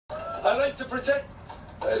I like to protect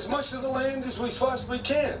as much of the land as we possibly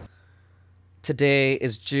can. Today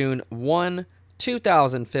is June 1,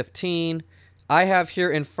 2015. I have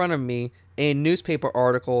here in front of me a newspaper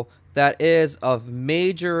article that is of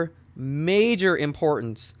major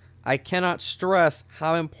importance. I cannot stress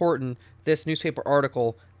how important this newspaper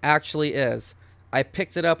article actually is. I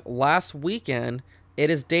picked it up last weekend. It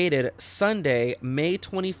is dated Sunday, May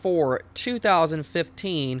 24,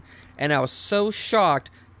 2015, and I was so shocked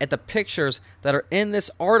at the pictures that are in this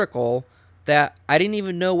article that I didn't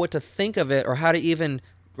even know what to think of it or how to even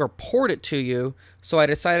report it to you, so I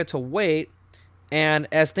decided to wait. And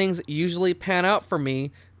as things usually pan out for me,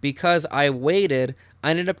 because I waited, I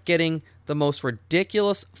ended up getting the most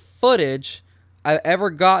ridiculous footage I've ever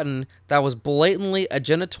gotten that was blatantly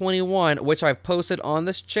Agenda 21, which I've posted on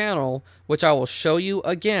this channel, which I will show you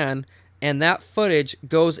again, and that footage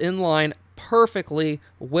goes in line perfectly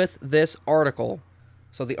with this article.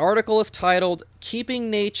 So the article is titled,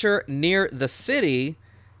 Keeping Nature Near the City,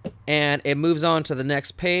 and it moves on to the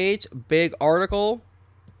next page, big article.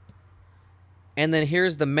 And then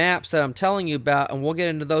here's the maps that I'm telling you about, and we'll get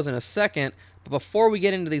into those in a second. But before we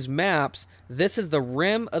get into these maps, this is the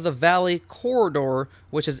Rim of the Valley corridor,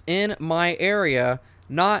 which is in my area,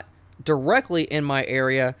 not directly in my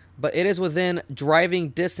area, but it is within driving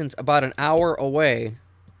distance about an hour away.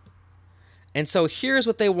 And so here's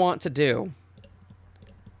what they want to do.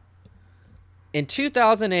 In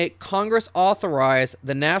 2008, Congress authorized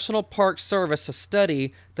the National Park Service to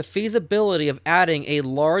study the feasibility of adding a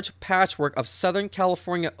large patchwork of Southern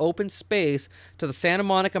California open space to the Santa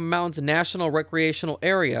Monica Mountains National Recreational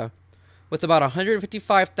Area. With about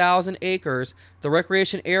 155,000 acres, the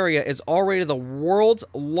recreation area is already the world's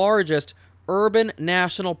largest urban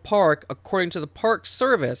national park, according to the Park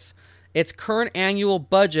Service. Its current annual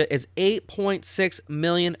budget is $8.6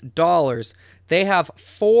 million. They have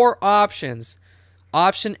four options.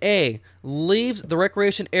 Option A, leaves the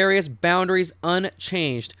recreation area's boundaries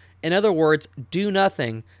unchanged. In other words, do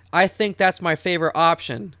nothing. I think that's my favorite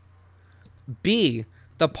option. B,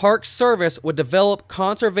 the Park Service would develop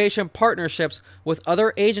conservation partnerships with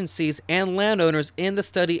other agencies and landowners in the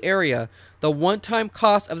study area. The one-time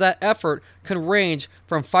cost of that effort can range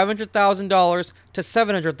from $500,000 to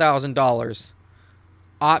 $700,000.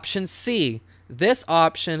 Option C, this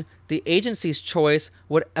option, the agency's choice,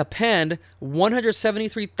 would append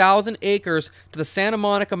 173,000 acres to the Santa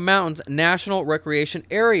Monica Mountains National Recreation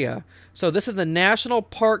Area. So this is the National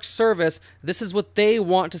Park Service. This is what they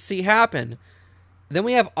want to see happen. Then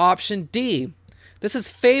we have option D. This is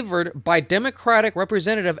favored by Democratic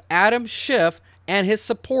Representative Adam Schiff and his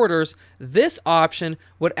supporters. This option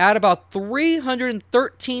would add about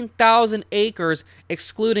 313,000 acres,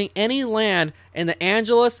 excluding any land in the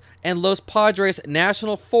Angeles and Los Padres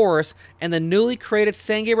National Forests and the newly created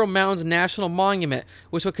San Gabriel Mountains National Monument,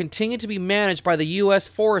 which would continue to be managed by the U.S.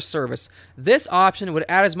 Forest Service. This option would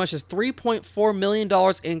add as much as $3.4 million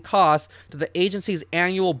in cost to the agency's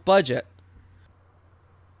annual budget.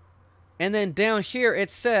 And then down here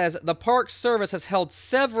it says the Park Service has held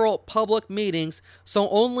several public meetings, so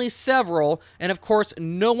only several, and of course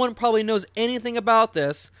no one probably knows anything about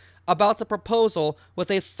this, about the proposal.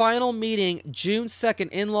 With a final meeting June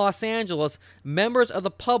 2nd in Los Angeles, members of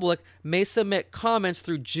the public may submit comments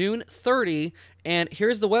through June 30, and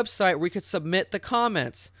here's the website where you can submit the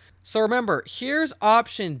comments. So remember, here's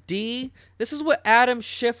option D. This is what Adam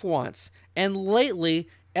Schiff wants, and lately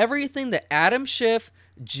everything that Adam Schiff,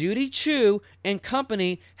 Judy Chu, and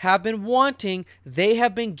company have been wanting, they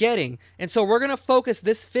have been getting. And so we're going to focus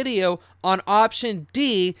this video on option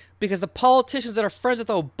D because the politicians that are friends with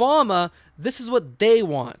Obama, this is what they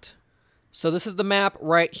want. So this is the map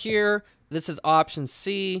right here. This is option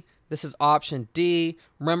C. This is option D.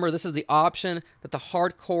 Remember, this is the option that the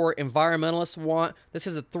hardcore environmentalists want. This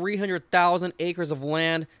is the 300,000 acres of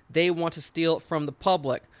land they want to steal from the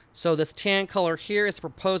public. So this tan color here is the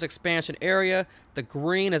proposed expansion area. The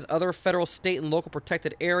green is other federal, state, and local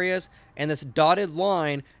protected areas. And this dotted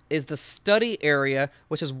line is the study area,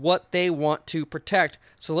 which is what they want to protect.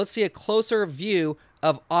 So let's see a closer view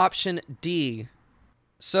of option D.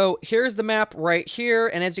 So here's the map right here.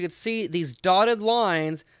 And as you can see, these dotted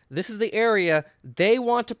lines, this is the area they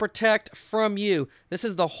want to protect from you. This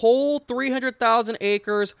is the whole 300,000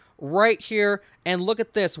 acres right here. And look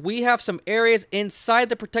at this. We have some areas inside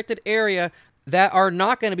the protected area that are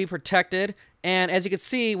not going to be protected. And as you can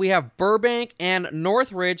see, we have Burbank and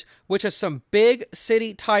Northridge, which is some big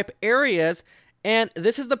city type areas. And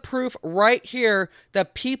this is the proof right here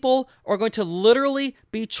that people are going to literally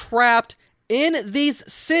be trapped in these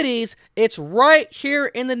cities. It's right here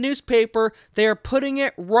in the newspaper. They are putting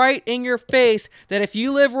it right in your face that if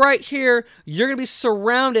you live right here, you're going to be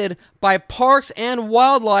surrounded by parks and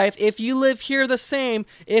wildlife. If you live here, the same.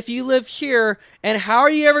 If you live here, and how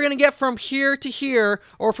are you ever going to get from here to here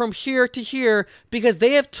or from here to here? Because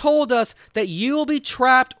they have told us that you will be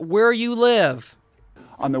trapped where you live.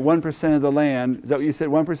 On the 1% of the land, is that what you said,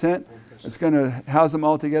 1%? It's going to house them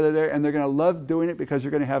all together there, and they're going to love doing it because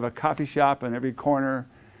you're going to have a coffee shop in every corner,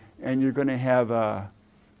 and you're going to have,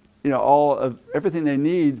 all of everything they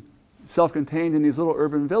need self-contained in these little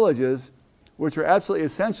urban villages, which are absolutely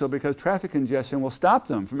essential because traffic congestion will stop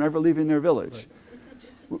them from ever leaving their village.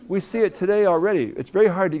 Right. We see it today already. It's very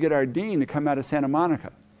hard to get our dean to come out of Santa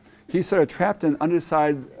Monica. He's sort of trapped on the other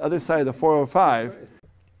side of the 405.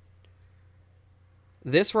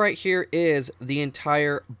 This right here is the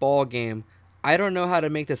entire ball game. I don't know how to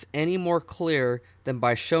make this any more clear than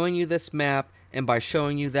by showing you this map and by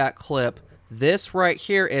showing you that clip. This right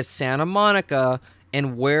here is Santa Monica,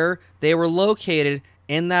 and where they were located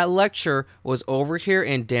in that lecture was over here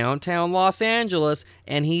in downtown Los Angeles,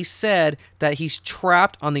 and he said that he's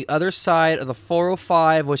trapped on the other side of the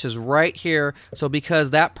 405, which is right here. So because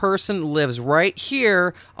that person lives right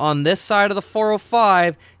here on this side of the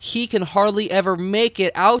 405, he can hardly ever make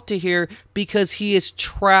it out to here because he is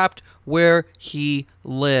trapped where he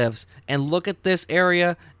lives. And look at this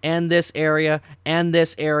area, and this area, and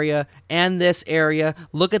this area, and this area.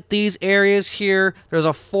 Look at these areas here. There's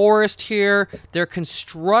a forest here. They're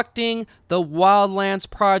constructing the Wildlands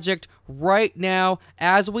project right now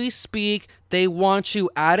as we speak. They want you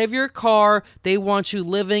out of your car. They want you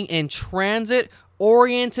living in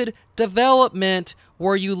transit-oriented development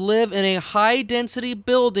where you live in a high-density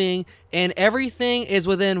building and everything is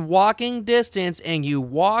within walking distance, and you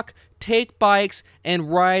walk, take bikes,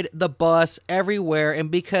 and ride the bus everywhere.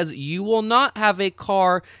 And because you will not have a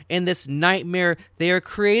car in this nightmare they are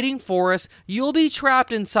creating for us, you'll be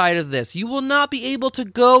trapped inside of this. You will not be able to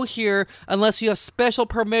go here unless you have special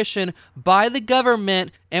permission by the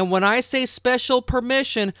government. And when I say special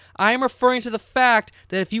permission, I am referring to the fact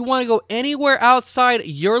that if you want to go anywhere outside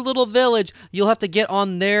your little village, you'll have to get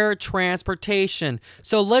on their transportation.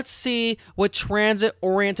 So let's see what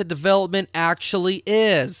transit-oriented development actually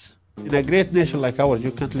is. In a great nation like ours,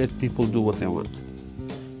 you can't let people do what they want.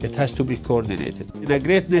 It has to be coordinated. In a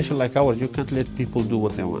great nation like ours, you can't let people do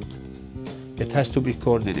what they want. It has to be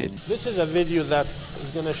coordinated. This is a video that is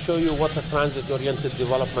going to show you what a transit-oriented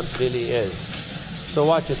development really is. So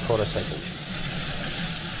watch it for a second.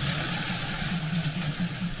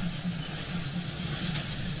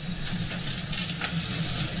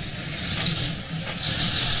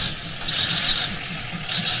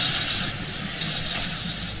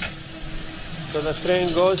 So the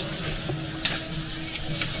train goes.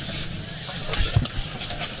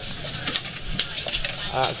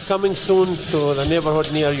 Coming soon to the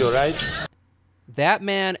neighborhood near you, right? That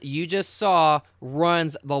man you just saw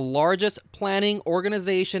runs the largest planning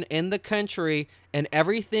organization in the country, and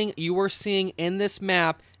everything you are seeing in this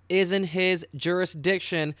map is in his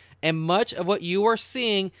jurisdiction, and much of what you are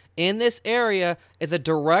seeing in this area is a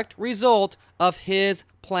direct result of his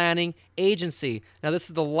planning agency. Now, this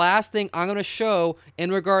is the last thing I'm going to show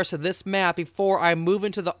in regards to this map before I move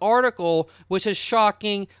into the article, which is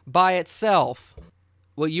shocking by itself.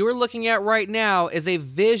 What you are looking at right now is a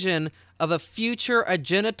vision of a future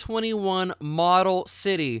Agenda 21 model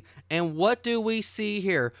city. And what do we see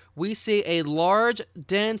here? We see a large,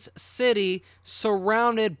 dense city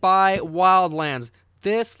surrounded by wildlands.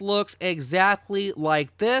 This looks exactly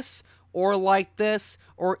like this, or like this,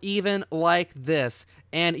 or even like this.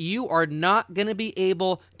 And you are not going to be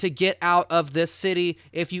able to get out of this city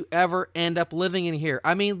if you ever end up living in here.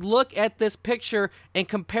 I mean, look at this picture and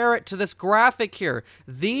compare it to this graphic here.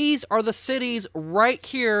 These are the cities right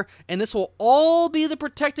here, and this will all be the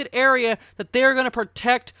protected area that they're going to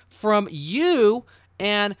protect from you.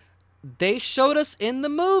 And they showed us in the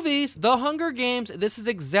movies, The Hunger Games, this is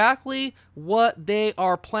exactly what they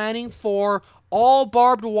are planning for. All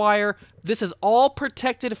barbed wire. This is all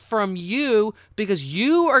protected from you because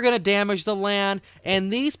you are going to damage the land,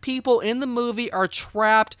 and these people in the movie are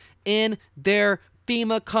trapped in their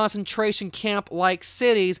FEMA concentration camp-like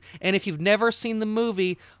cities. And if you've never seen the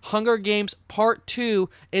movie, Hunger Games Part 2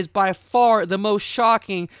 is by far the most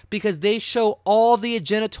shocking because they show all the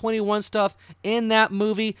Agenda 21 stuff in that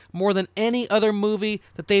movie more than any other movie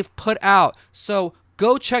that they've put out. So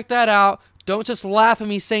go check that out. Don't just laugh at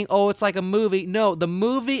me saying, oh, it's like a movie. No, the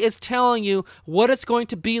movie is telling you what it's going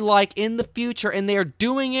to be like in the future, and they are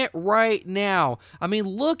doing it right now. I mean,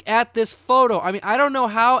 look at this photo. I mean, I don't know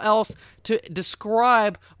how else to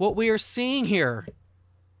describe what we are seeing here.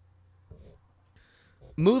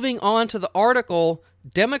 Moving on to the article,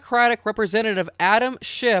 Democratic Representative Adam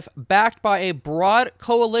Schiff, backed by a broad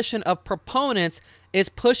coalition of proponents, is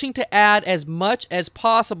pushing to add as much as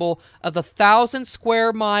possible of the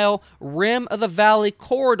 1,000-square-mile rim of the valley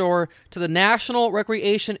corridor to the National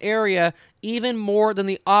Recreation Area, even more than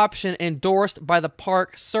the option endorsed by the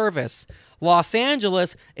Park Service. Los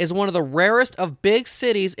Angeles is one of the rarest of big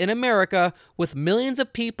cities in America, with millions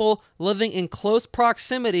of people living in close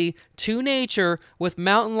proximity to nature, with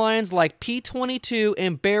mountain lions like P-22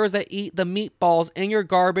 and bears that eat the meatballs in your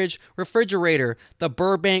garbage refrigerator, the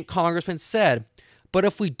Burbank congressman said. But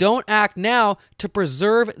if we don't act now to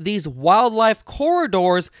preserve these wildlife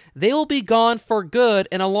corridors, they will be gone for good,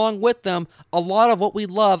 and along with them, a lot of what we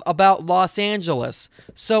love about Los Angeles.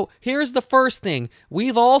 So here's the first thing.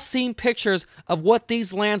 We've all seen pictures of what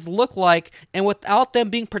these lands look like, and without them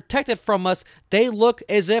being protected from us, they look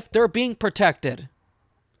as if they're being protected.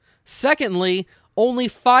 Secondly, only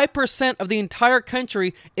 5% of the entire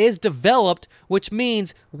country is developed, which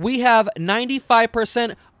means we have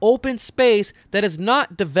 95% open space that is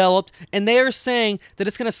not developed, and they are saying that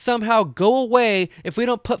it's going to somehow go away if we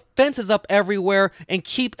don't put fences up everywhere and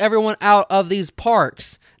keep everyone out of these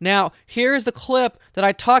parks. Now, here's the clip that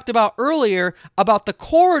I talked about earlier about the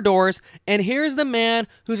corridors, and here's the man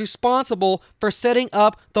who's responsible for setting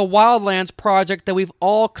up the Wildlands project that we've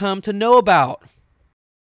all come to know about.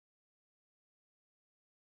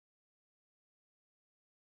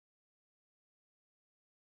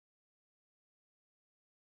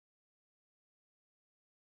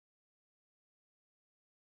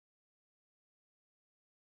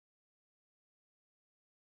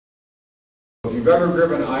 If you've ever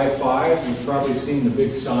driven I-5, you've probably seen the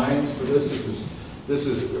big signs for this. This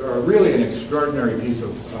is really an extraordinary piece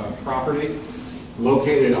of property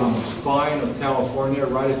located on the spine of California,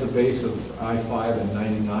 right at the base of I-5 and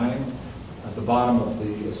 99, at the bottom of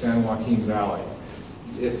the San Joaquin Valley.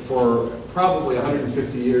 For probably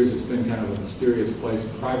 150 years, it's been kind of a mysterious place,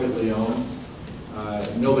 privately owned.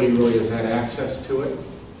 Nobody really has had access to it.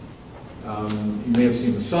 You may have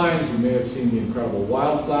seen the signs, you may have seen the incredible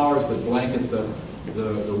wildflowers that blanket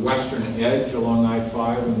the western edge along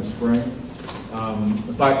I-5 in the spring.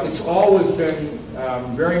 But it's always been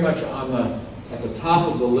very much at the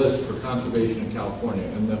top of the list for conservation in California.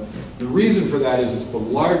 And the reason for that is it's the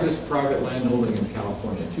largest private landholding in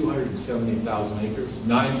California, 270,000 acres,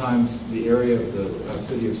 9 times the area of the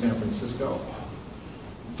city of San Francisco.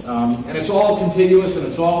 And it's all contiguous and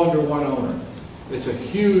it's all under one owner. It's a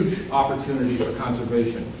huge opportunity for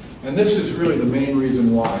conservation. And this is really the main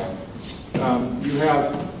reason why. You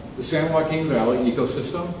have the San Joaquin Valley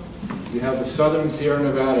ecosystem, you have the southern Sierra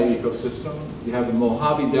Nevada ecosystem, you have the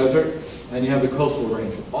Mojave Desert, and you have the coastal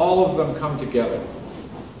range. All of them come together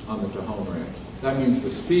on the Tejon Ranch. That means the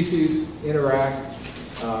species interact,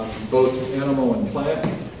 both animal and plant.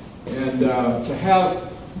 And to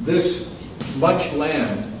have this much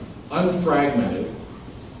land unfragmented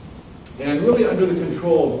and really under the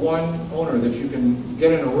control of one owner that you can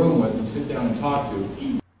get in a room with and sit down and talk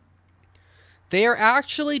to. They are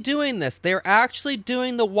actually doing this. They're actually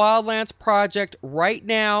doing the Wildlands project right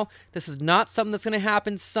now. This is not something that's going to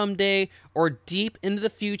happen someday or deep into the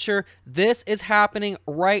future. This is happening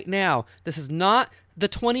right now. This is not the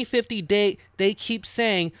 2050 date they keep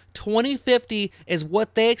saying. 2050 is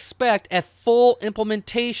what they expect at full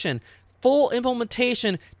implementation. Full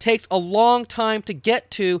implementation takes a long time to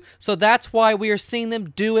get to, so that's why we are seeing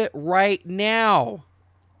them do it right now.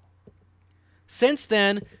 Since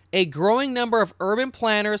then, a growing number of urban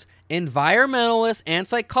planners, environmentalists, and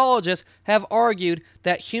psychologists have argued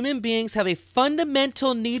that human beings have a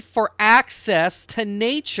fundamental need for access to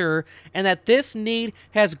nature, and that this need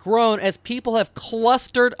has grown as people have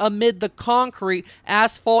clustered amid the concrete,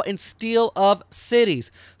 asphalt, and steel of cities.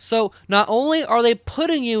 So not only are they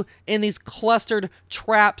putting you in these clustered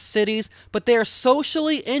trap cities, but they are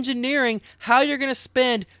socially engineering how you're going to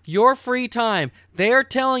spend your free time. They are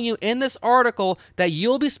telling you in this article that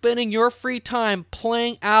you'll be spending your free time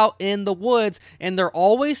playing out in the woods, and they're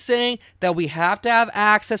always saying that we have to have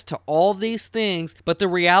access to all these things, but the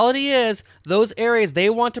reality is those areas they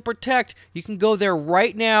want to protect, you can go there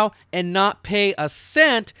right now and not pay a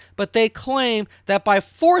cent, but they claim that by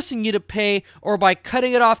forcing you to pay or by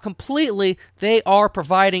cutting it off completely, they are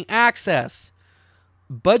providing access.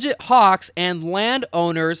 Budget hawks and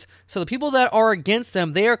landowners, so the people that are against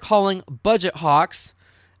them, they are calling budget hawks,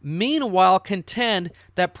 meanwhile contend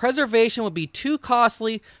that preservation would be too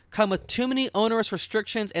costly, come with too many onerous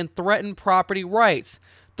restrictions, and threaten property rights.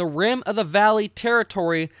 The rim of the valley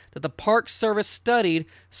territory that the Park Service studied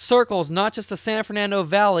circles not just the San Fernando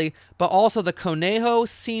Valley, but also the Conejo,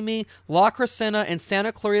 Simi, La Crescenta, and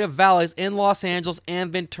Santa Clarita valleys in Los Angeles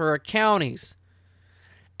and Ventura counties.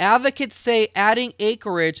 Advocates say adding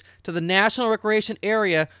acreage to the National Recreation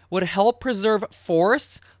Area would help preserve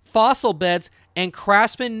forests, fossil beds, and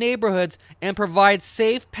craftsman neighborhoods and provide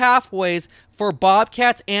safe pathways for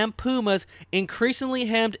bobcats and pumas increasingly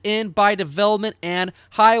hemmed in by development and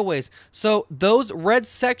highways. So those red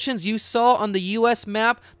sections you saw on the U.S.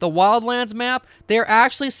 map, the wildlands map, they're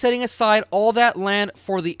actually setting aside all that land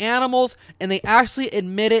for the animals, and they actually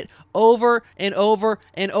admit it over and over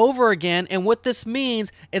and over again. And what this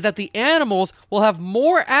means is that the animals will have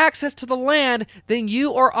more access to the land than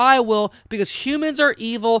you or I will, because humans are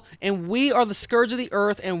evil and we are the scourge of the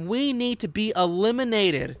earth and we need to be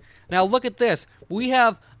eliminated. Now look at this. We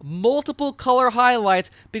have multiple color highlights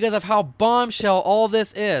because of how bombshell all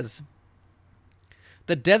this is.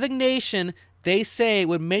 The designation, they say,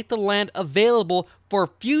 would make the land available for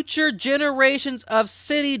future generations of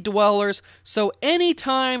city dwellers. So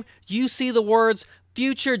anytime you see the words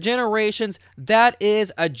future generations, that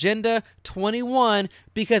is Agenda 21,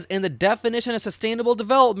 because in the definition of sustainable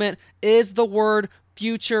development is the word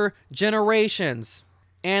future generations.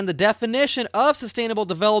 And the definition of sustainable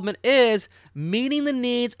development is meeting the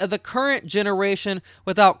needs of the current generation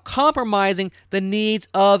without compromising the needs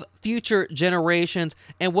of future generations.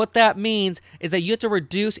 And what that means is that you have to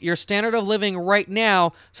reduce your standard of living right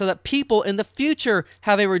now so that people in the future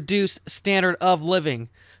have a reduced standard of living.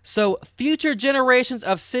 So future generations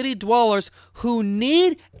of city dwellers who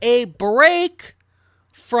need a break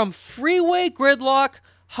from freeway gridlock,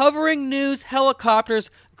 hovering news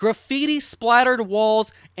helicopters, graffiti-splattered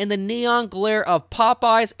walls, and the neon glare of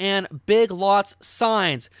Popeyes and Big Lots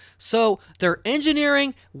signs. So they're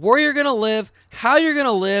engineering where you're going to live, how you're going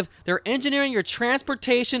to live, they're engineering your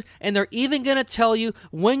transportation, and they're even going to tell you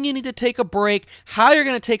when you need to take a break, how you're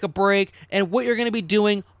going to take a break, and what you're going to be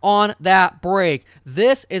doing on that break.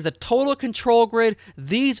 This is the total control grid.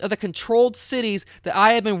 These are the controlled cities that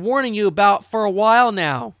I have been warning you about for a while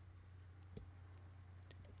now.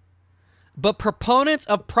 But proponents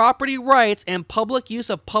of property rights and public use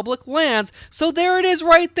of public lands, so there it is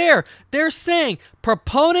right there. They're saying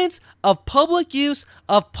proponents of public use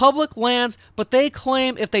of public lands, but they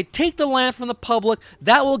claim if they take the land from the public,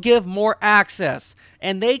 that will give more access.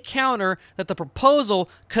 And they counter that the proposal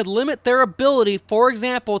could limit their ability, for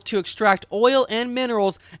example, to extract oil and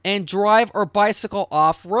minerals and drive or bicycle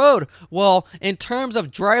off-road. Well, in terms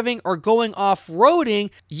of driving or going off-roading,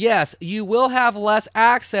 yes, you will have less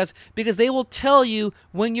access because they will tell you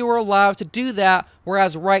when you are allowed to do that,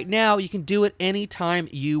 whereas right now you can do it anytime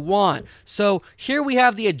you want. So here we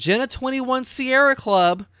have the Agenda 21 Sierra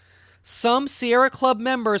Club. Some Sierra Club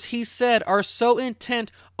members, he said, are so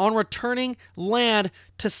intent on returning land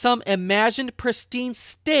to some imagined pristine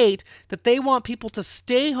state that they want people to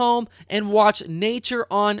stay home and watch nature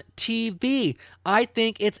on TV. I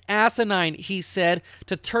think it's asinine, he said,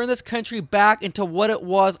 to turn this country back into what it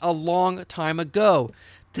was a long time ago.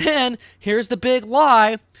 Then, here's the big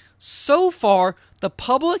lie. So far, the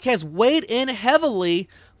public has weighed in heavily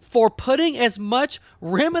for putting as much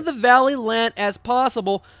rim of the valley land as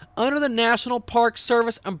possible under the National Park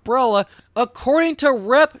Service umbrella, according to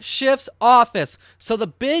Rep. Schiff's office. So the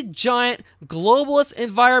big, giant, globalist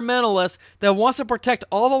environmentalist that wants to protect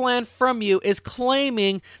all the land from you is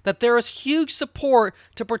claiming that there is huge support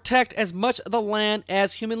to protect as much of the land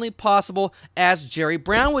as humanly possible, as Jerry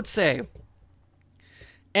Brown would say.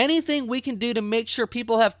 Anything we can do to make sure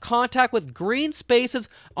people have contact with green spaces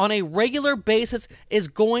on a regular basis is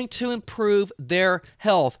going to improve their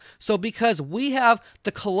health. So because we have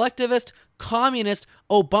the collectivist, communist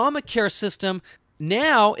Obamacare system,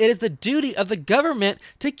 now it is the duty of the government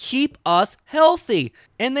to keep us healthy.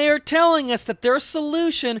 And they are telling us that their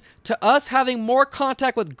solution to us having more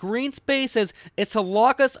contact with green spaces is to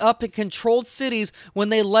lock us up in controlled cities when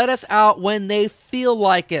they let us out when they feel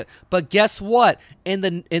like it. But guess what? In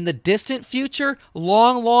the distant future,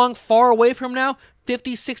 long far away from now,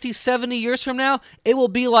 50, 60, 70 years from now, it will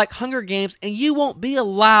be like Hunger Games and you won't be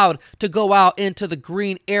allowed to go out into the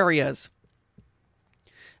green areas.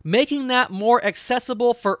 Making that more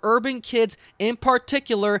accessible for urban kids in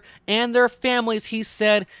particular and their families, he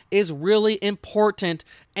said, is really important.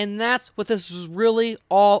 And that's what this is really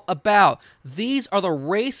all about. These are the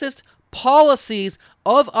racist policies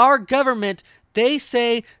of our government. They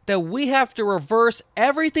say that we have to reverse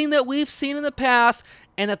everything that we've seen in the past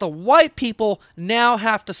and that the white people now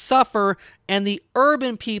have to suffer, and the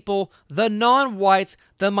urban people, the non-whites,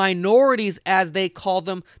 the minorities as they call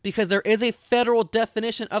them, because there is a federal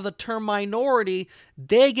definition of the term minority,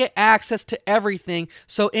 they get access to everything.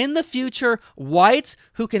 So in the future, whites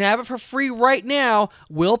who can have it for free right now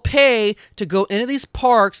will pay to go into these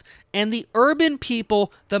parks, and the urban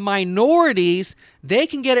people, the minorities, they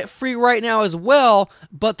can get it free right now as well,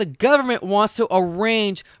 but the government wants to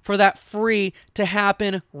arrange for that free to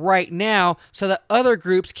happen right now so that other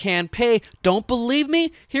groups can pay. Don't believe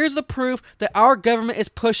me? Here's the proof that our government is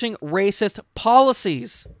pushing racist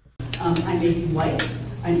policies. I may be white,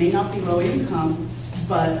 I may not be low income,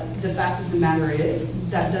 but the fact of the matter is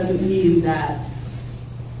that doesn't mean that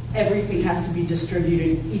everything has to be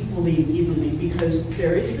distributed equally and evenly, because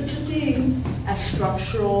there is such a thing as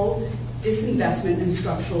structural disinvestment and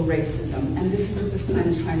structural racism, and this is what this plan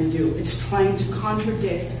is trying to do. It's trying to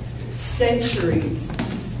contradict centuries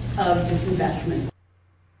of disinvestment.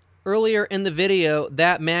 Earlier in the video,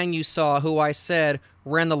 that man you saw, who I said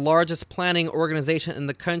ran the largest planning organization in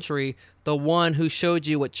the country, the one who showed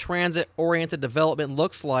you what transit-oriented development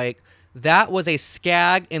looks like, that was a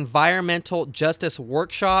SCAG Environmental Justice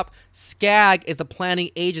Workshop. SCAG is the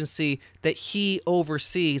planning agency that he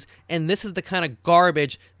oversees, and this is the kind of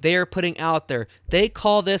garbage they are putting out there. They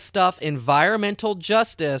call this stuff environmental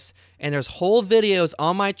justice, and there's whole videos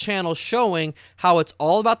on my channel showing how it's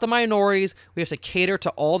all about the minorities. We have to cater to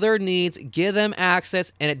all their needs, give them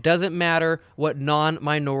access, and it doesn't matter what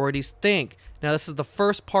non-minorities think. Now, this is the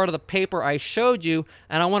first part of the paper I showed you,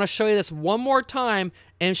 and I want to show you this one more time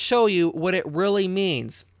and show you what it really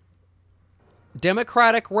means.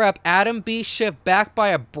 Democratic Rep. Adam B. Schiff, backed by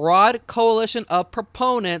a broad coalition of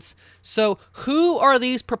proponents. So who are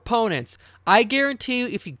these proponents? I guarantee you,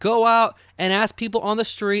 if you go out and ask people on the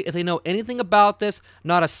street if they know anything about this,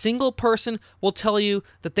 not a single person will tell you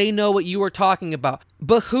that they know what you are talking about.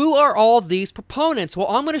 But who are all these proponents? Well,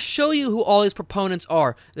 I'm going to show you who all these proponents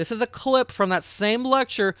are. This is a clip from that same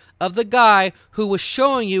lecture of the guy who was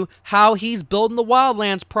showing you how he's building the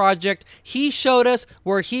Wildlands Project. He showed us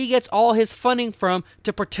where he gets all his funding from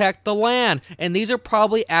to protect the land. And these are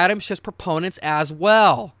probably Adam Schiff's proponents as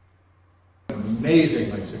well.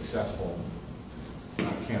 Amazingly successful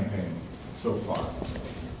campaign so far.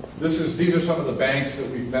 These are some of the banks that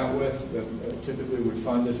we've met with that typically would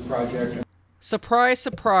fund this project. Surprise,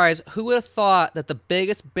 surprise, who would have thought that the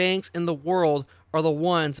biggest banks in the world are the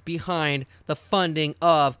ones behind the funding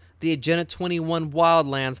of the Agenda 21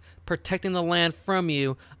 Wildlands, protecting the land from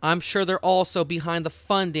you? I'm sure they're also behind the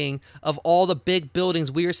funding of all the big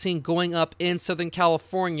buildings we are seeing going up in Southern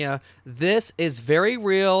California. This is very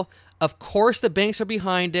real. Of course the banks are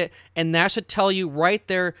behind it, and that should tell you right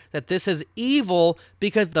there that this is evil,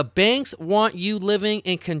 because the banks want you living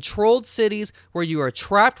in controlled cities where you are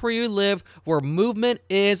trapped where you live, where movement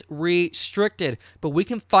is restricted. But we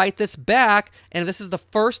can fight this back, and if this is the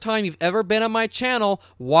first time you've ever been on my channel,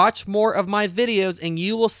 watch more of my videos and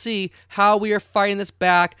you will see how we are fighting this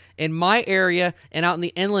back. In my area and out in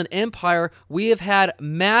the Inland Empire, we have had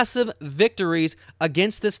massive victories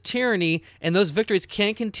against this tyranny, and those victories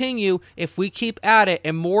can continue if we keep at it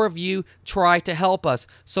and more of you try to help us.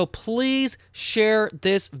 So please share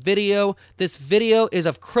this video. This video is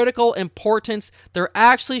of critical importance. They're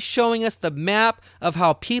actually showing us the map of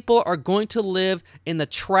how people are going to live in the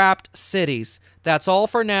trapped cities. That's all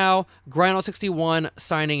for now. Grino61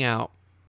 signing out.